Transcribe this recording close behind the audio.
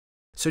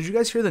So did you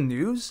guys hear the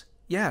news?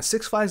 Yeah,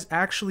 Six Flags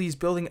actually is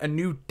building a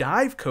new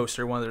dive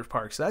coaster in one of their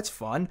parks. That's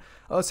fun.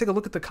 Oh, let's take a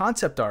look at the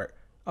concept art.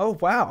 Oh,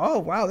 wow. Oh,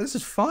 wow. This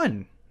is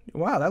fun.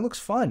 Wow, that looks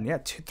fun. Yeah,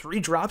 3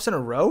 drops in a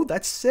row?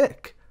 That's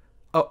sick.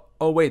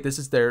 Oh, wait. This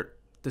is their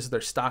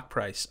stock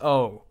price.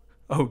 Oh,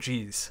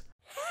 geez.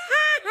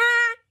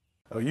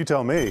 Oh, you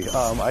tell me.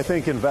 I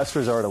think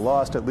investors are at a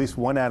loss. At least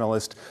one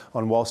analyst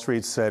on Wall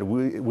Street said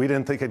we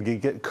didn't think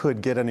it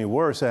could get any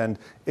worse, and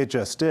it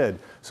just did.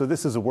 So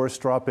this is the worst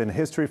drop in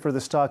history for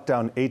the stock,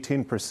 down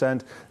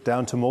 18%,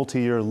 down to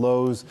multi-year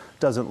lows.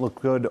 Doesn't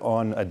look good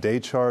on a day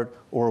chart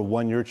or a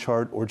one-year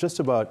chart or just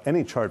about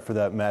any chart for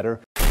that matter.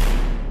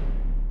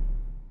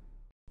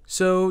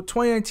 So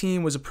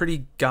 2019 was a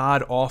pretty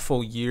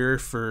god-awful year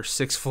for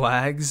Six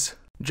Flags.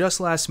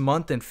 Just last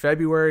month in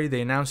February,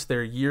 they announced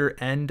their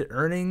year-end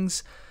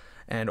earnings,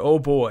 and oh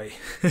boy,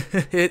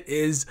 it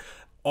is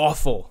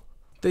awful.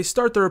 They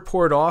start the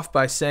report off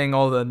by saying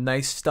all the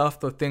nice stuff,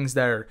 the things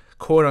that are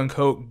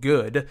quote-unquote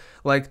good,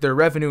 like their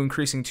revenue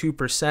increasing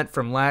 2%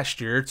 from last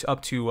year to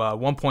up to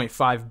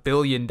 $1.5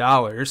 billion,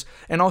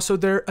 and also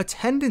their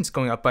attendance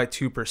going up by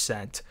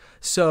 2%.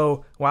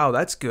 So, wow,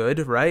 that's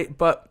good, right?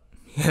 But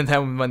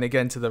then when they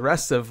get into the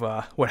rest of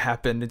what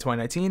happened in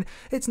 2019,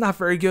 it's not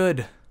very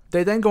good.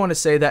 They then go on to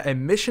say that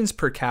admissions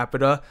per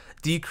capita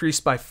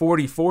decreased by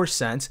 44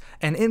 cents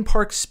and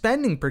in-park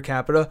spending per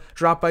capita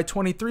dropped by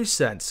 23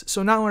 cents.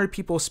 So not only are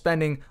people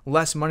spending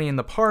less money in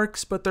the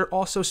parks, but they're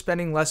also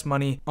spending less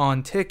money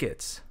on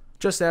tickets.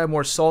 Just to add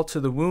more salt to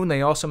the wound,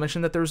 they also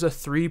mentioned that there was a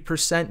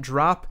 3%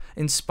 drop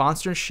in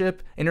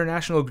sponsorship,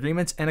 international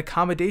agreements, and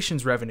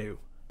accommodations revenue.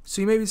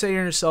 So you may be saying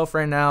to yourself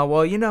right now,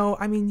 well,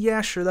 yeah,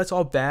 sure, that's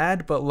all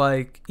bad, but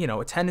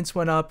attendance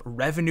went up,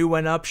 revenue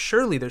went up,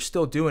 surely they're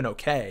still doing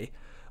okay.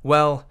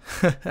 Well,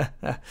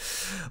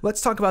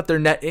 let's talk about their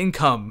net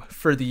income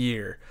for the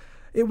year.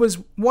 It was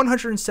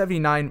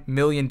 $179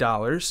 million.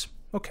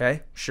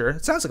 Okay, sure.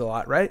 It sounds like a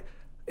lot, right?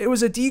 It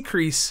was a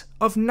decrease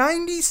of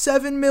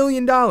 $97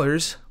 million,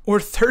 or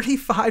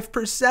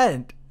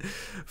 35%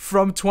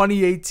 from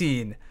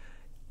 2018.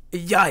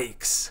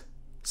 Yikes.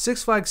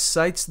 Six Flags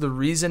cites the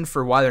reason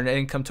for why their net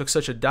income took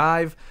such a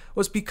dive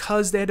was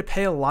because they had to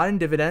pay a lot in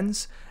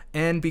dividends,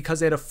 and because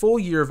they had a full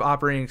year of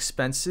operating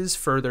expenses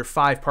for their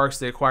 5 parks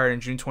they acquired in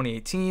June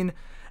 2018,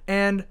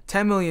 and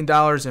 $10 million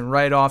in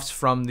write-offs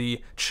from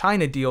the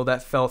China deal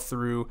that fell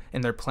through in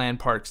their planned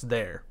parks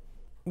there.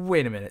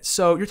 Wait a minute,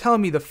 so you're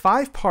telling me the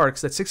 5 parks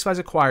that Six Flags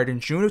acquired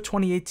in June of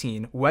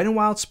 2018, Wet n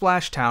Wild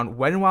Splash Town,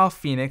 Wet n Wild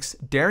Phoenix,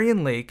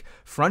 Darien Lake,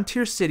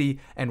 Frontier City,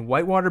 and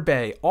Whitewater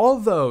Bay, all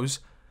of those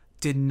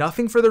did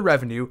nothing for their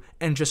revenue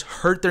and just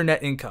hurt their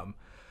net income?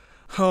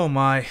 Oh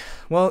my.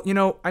 Well,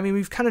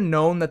 we've kind of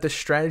known that the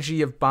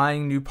strategy of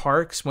buying new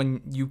parks when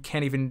you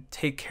can't even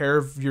take care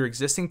of your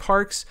existing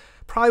parks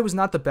probably was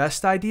not the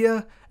best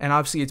idea, and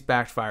obviously it's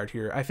backfired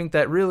here. I think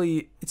that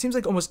really, it seems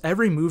like almost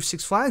every move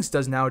Six Flags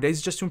does nowadays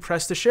is just to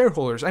impress the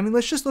shareholders.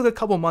 Let's just look a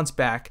couple months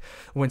back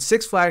when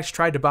Six Flags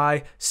tried to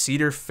buy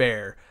Cedar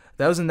Fair.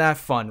 That wasn't that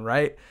fun,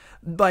 right?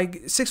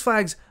 Like, Six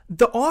Flags,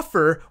 the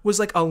offer was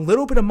like a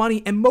little bit of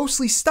money and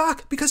mostly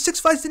stock because Six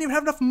Flags didn't even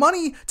have enough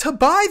money to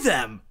buy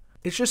them.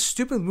 It's just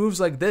stupid moves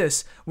like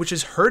this, which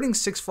is hurting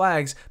Six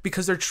Flags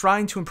because they're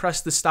trying to impress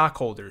the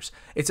stockholders.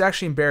 It's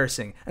actually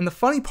embarrassing. And the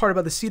funny part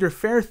about the Cedar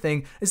Fair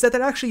thing is that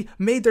actually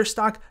made their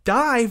stock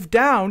dive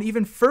down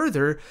even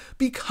further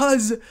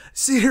because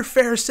Cedar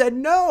Fair said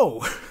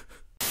no.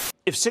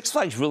 If Six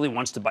Flags really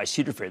wants to buy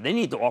Cedar Fair, they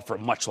need to offer a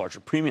much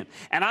larger premium.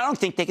 And I don't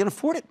think they can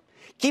afford it.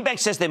 KeyBank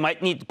says they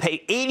might need to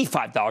pay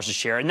 $85 a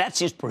share, and that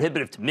seems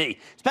prohibitive to me,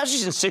 especially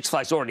since Six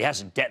Flags already has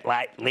a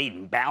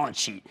debt-laden balance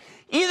sheet.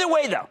 Either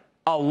way, though,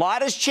 a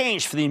lot has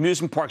changed for the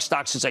amusement park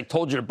stock since I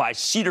told you to buy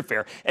Cedar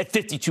Fair at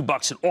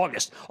 $52 in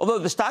August. Although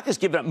the stock has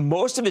given up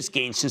most of its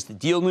gains since the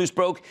deal news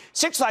broke,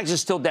 Six Flags is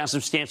still down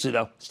substantially,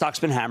 though. Stock's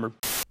been hammered.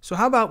 So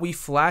how about we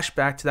flash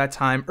back to that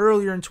time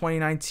earlier in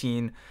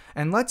 2019,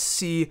 and let's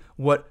see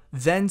what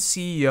then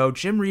CEO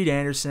Jim Reed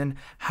Anderson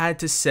had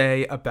to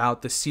say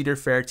about the Cedar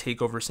Fair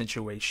takeover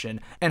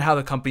situation and how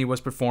the company was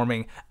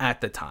performing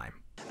at the time.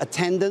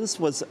 Attendance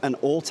was an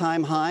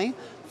all-time high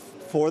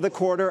for the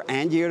quarter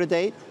and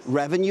year-to-date.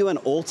 Revenue an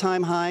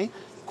all-time high,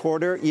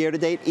 quarter,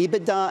 year-to-date.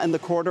 EBITDA and the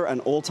quarter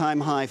an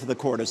all-time high for the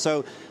quarter.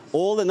 So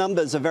all the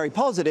numbers are very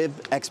positive.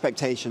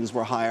 Expectations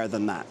were higher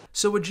than that.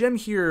 So what Jim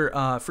here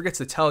forgets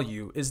to tell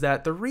you is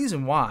that the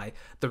reason why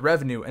the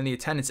revenue and the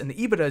attendance and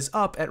the EBITDA is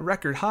up at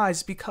record highs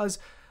is because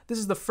this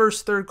is the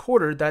first third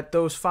quarter that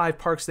those 5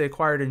 parks they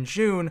acquired in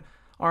June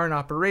are in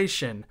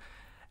operation.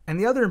 And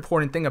the other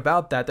important thing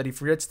about that he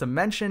forgets to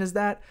mention is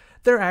that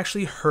they're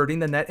actually hurting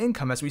the net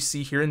income, as we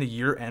see here in the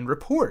year-end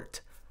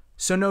report.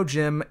 So no,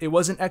 Jim, it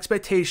wasn't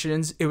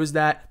expectations, it was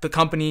that the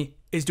company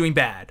is doing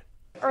bad.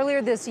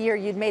 Earlier this year,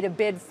 you'd made a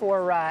bid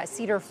for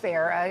Cedar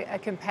Fair, a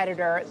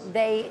competitor.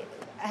 They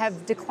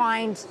have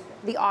declined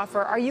the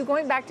offer. Are you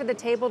going back to the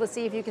table to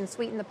see if you can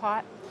sweeten the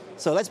pot?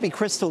 So let's be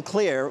crystal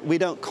clear. We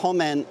don't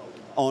comment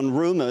on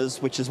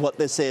rumors, which is what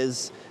this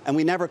is, and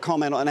we never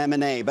comment on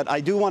M&A. But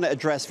I do want to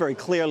address very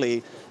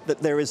clearly that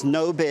there is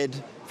no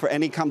bid for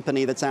any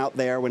company that's out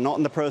there. We're not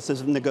in the process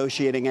of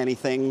negotiating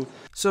anything.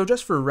 So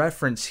just for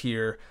reference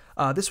here,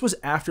 this was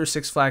after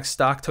Six Flags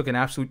stock took an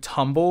absolute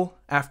tumble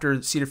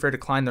after Cedar Fair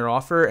declined their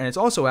offer, and it's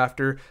also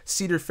after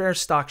Cedar Fair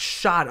stock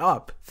shot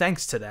up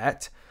thanks to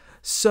that.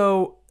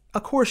 So,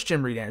 of course,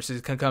 Jim Reed Anderson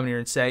is going to come in here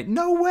and say,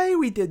 no way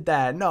we did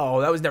that.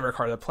 No, that was never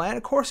part of the plan.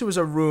 Of course it was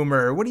a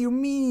rumor. What do you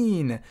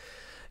mean?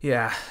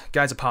 Yeah,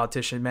 guy's a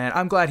politician, man.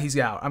 I'm glad he's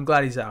out. I'm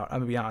going to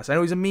be honest. I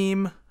know he's a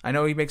meme. I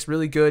know he makes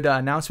really good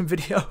announcement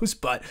videos,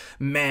 but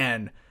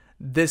man,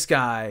 this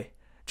guy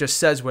just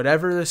says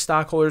whatever the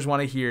stockholders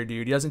want to hear,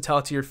 dude. He doesn't tell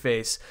it to your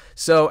face.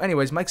 So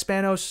anyways, Mike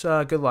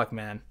Spanos, good luck,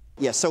 man.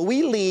 Yeah, so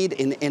we lead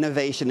in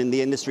innovation in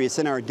the industry. It's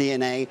in our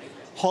DNA.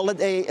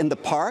 Holiday in the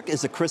Park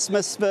is a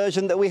Christmas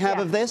version that we have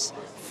of this.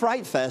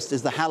 Fright Fest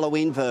is the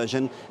Halloween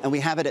version, and we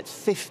have it at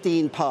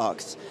 15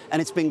 parks.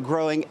 And it's been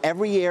growing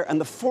every year, and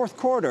the fourth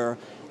quarter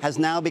has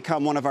now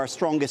become one of our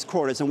strongest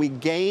quarters, and we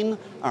gain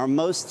our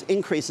most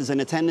increases in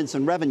attendance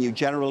and revenue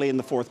generally in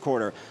the fourth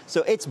quarter.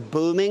 So it's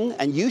booming,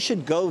 and you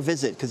should go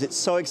visit because it's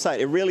so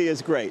exciting. It really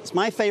is great. It's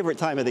my favorite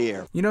time of the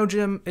year. You know,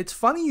 Jim, it's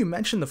funny you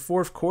mentioned the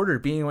fourth quarter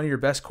being one of your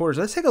best quarters.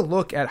 Let's take a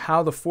look at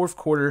how the fourth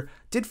quarter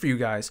did for you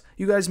guys.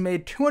 You guys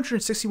made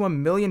 $261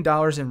 million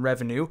in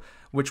revenue,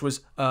 which was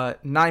a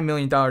 $9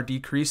 million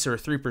decrease or a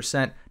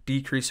 3%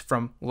 decrease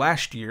from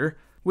last year,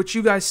 which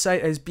you guys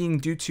cite as being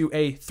due to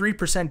a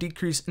 3%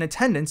 decrease in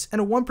attendance and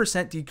a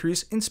 1%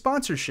 decrease in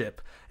sponsorship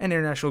and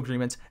international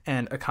agreements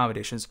and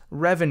accommodations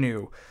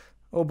revenue.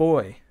 Oh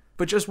boy.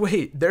 But just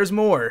wait, there's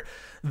more.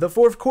 The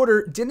fourth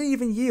quarter didn't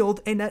even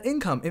yield a net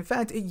income. In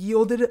fact, it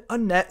yielded a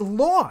net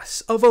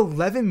loss of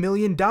 $11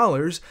 million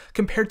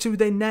compared to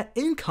the net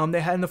income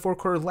they had in the fourth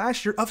quarter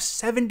last year of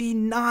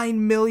 $79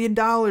 million,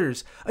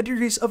 a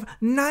decrease of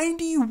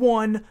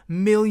 $91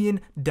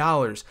 million.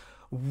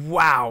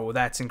 Wow,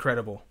 that's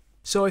incredible.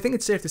 So I think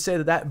it's safe to say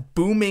that that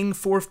booming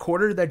fourth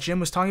quarter that Jim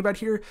was talking about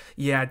here,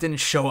 yeah, it didn't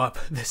show up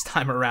this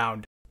time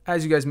around.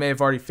 As you guys may have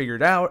already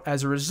figured out,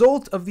 as a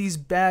result of these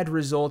bad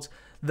results,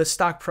 the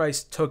stock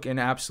price took an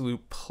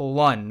absolute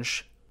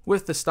plunge,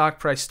 with the stock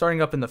price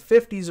starting up in the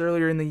 50s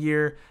earlier in the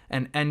year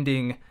and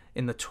ending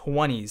in the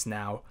 20s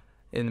now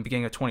in the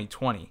beginning of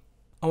 2020.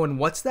 Oh, and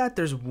what's that?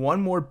 There's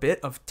one more bit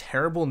of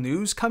terrible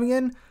news coming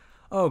in?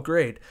 Oh,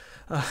 great.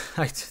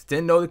 I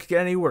didn't know it could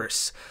get any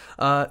worse.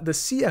 The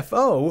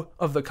CFO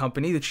of the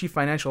company, the chief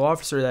financial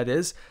officer that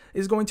is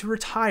going to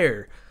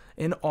retire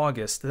in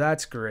August.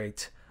 That's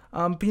great.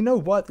 But you know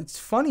what? What's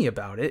funny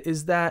about it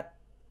is that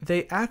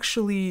they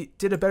actually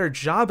did a better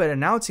job at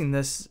announcing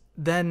this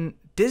than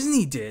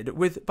Disney did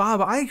with Bob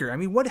Iger. I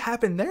mean, what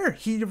happened there?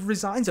 He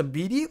resigns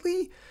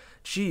immediately?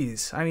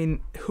 Jeez. I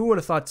mean, who would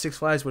have thought Six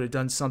Flags would have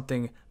done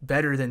something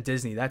better than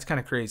Disney? That's kind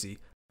of crazy.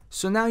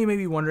 So now you may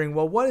be wondering,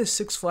 well, what is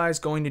Six Flags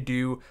going to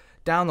do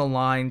down the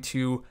line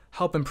to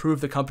help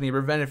improve the company and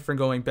prevent it from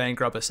going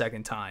bankrupt a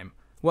second time?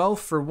 Well,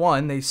 for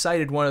one, they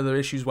cited one of the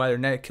issues why their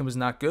net income was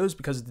not good is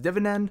because of the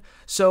dividend.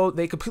 So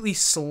they completely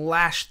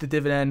slashed the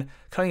dividend,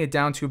 cutting it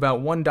down to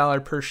about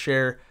 $1 per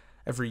share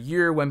every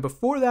year, when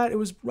before that it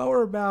was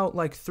about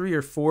like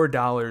 $3 or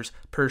 $4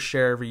 per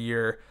share every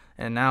year.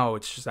 And now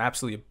it's just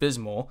absolutely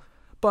abysmal.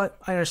 But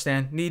I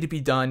understand, need to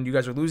be done. You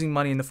guys are losing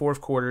money in the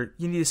fourth quarter.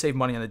 You need to save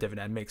money on the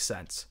dividend. Makes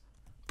sense.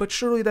 But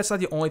surely that's not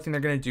the only thing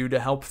they're going to do to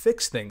help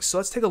fix things. So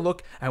let's take a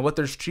look at what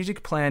their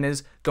strategic plan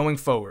is going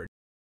forward.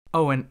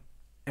 Oh,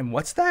 and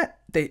what's that?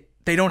 They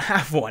don't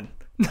have one.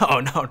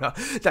 No.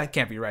 That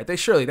can't be right.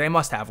 They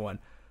must have one.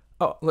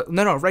 Oh,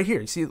 no, right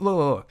here. You see,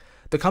 look.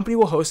 The company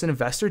will host an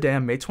investor day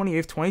on May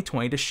 28th,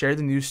 2020 to share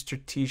the new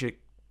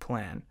strategic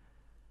plan.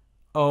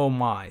 Oh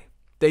my.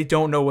 They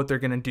don't know what they're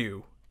going to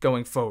do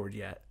going forward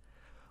yet.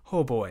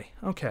 Oh boy.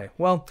 Okay.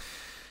 Well,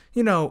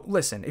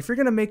 listen, if you're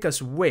going to make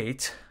us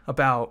wait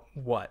about,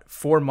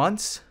 4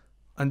 months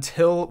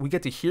until we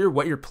get to hear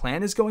what your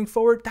plan is going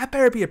forward, that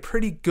better be a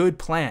pretty good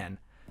plan.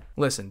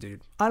 Listen,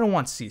 dude, I don't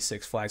want to see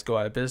Six Flags go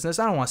out of business.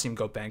 I don't want to see them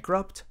go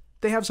bankrupt.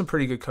 They have some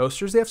pretty good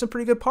coasters. They have some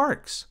pretty good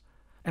parks.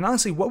 And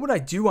honestly, what would I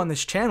do on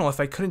this channel if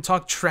I couldn't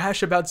talk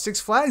trash about Six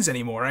Flags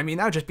anymore? I mean,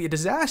 that would just be a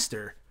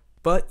disaster.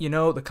 But,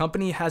 the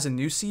company has a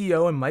new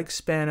CEO in Mike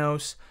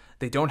Spanos.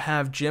 They don't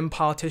have Jim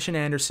Politician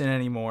Anderson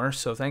anymore,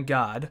 so thank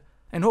God.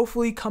 And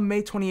hopefully come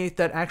May 28th,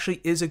 that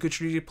actually is a good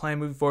strategic plan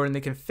moving forward and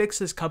they can fix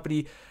this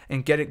company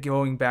and get it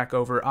going back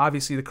over.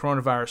 Obviously, the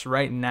coronavirus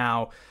right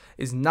now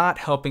is not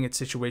helping its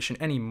situation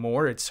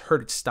anymore. It's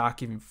hurt its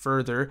stock even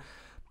further.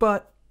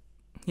 But,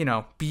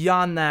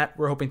 beyond that,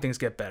 we're hoping things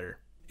get better.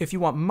 If you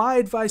want my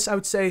advice, I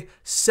would say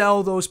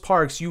sell those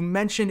parks. You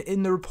mentioned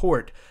in the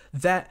report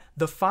that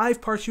the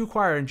 5 parks you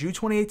acquired in June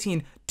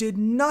 2018 did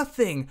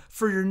nothing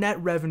for your net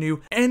revenue,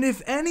 and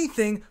if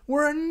anything,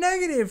 were a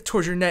negative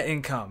towards your net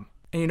income.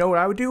 And you know what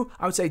I would do?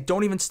 I would say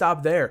don't even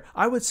stop there.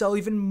 I would sell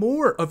even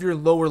more of your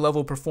lower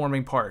level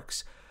performing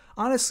parks.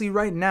 Honestly,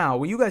 right now,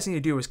 what you guys need to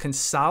do is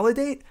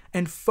consolidate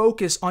and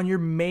focus on your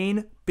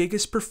main,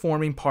 biggest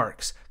performing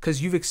parks,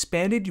 because you've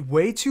expanded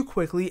way too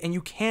quickly and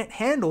you can't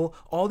handle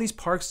all these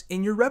parks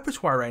in your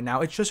repertoire right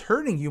now. It's just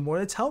hurting you more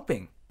than it's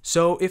helping.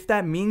 So if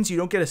that means you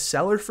don't get a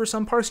seller for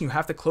some parks and you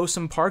have to close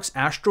some parks,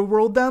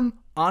 Astroworld them,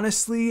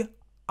 honestly,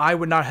 I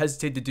would not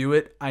hesitate to do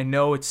it. I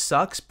know it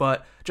sucks,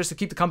 but just to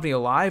keep the company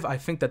alive, I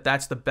think that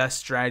that's the best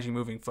strategy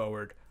moving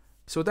forward.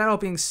 So with that all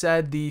being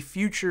said, the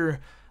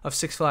future of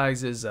Six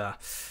Flags is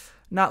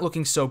not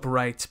looking so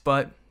bright,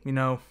 but, you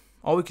know,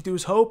 all we could do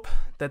is hope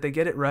that they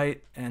get it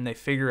right and they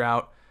figure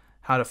out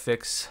how to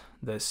fix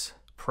this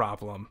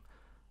problem.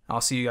 I'll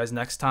see you guys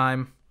next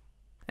time,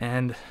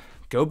 and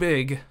go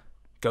big,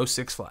 go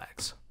Six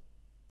Flags.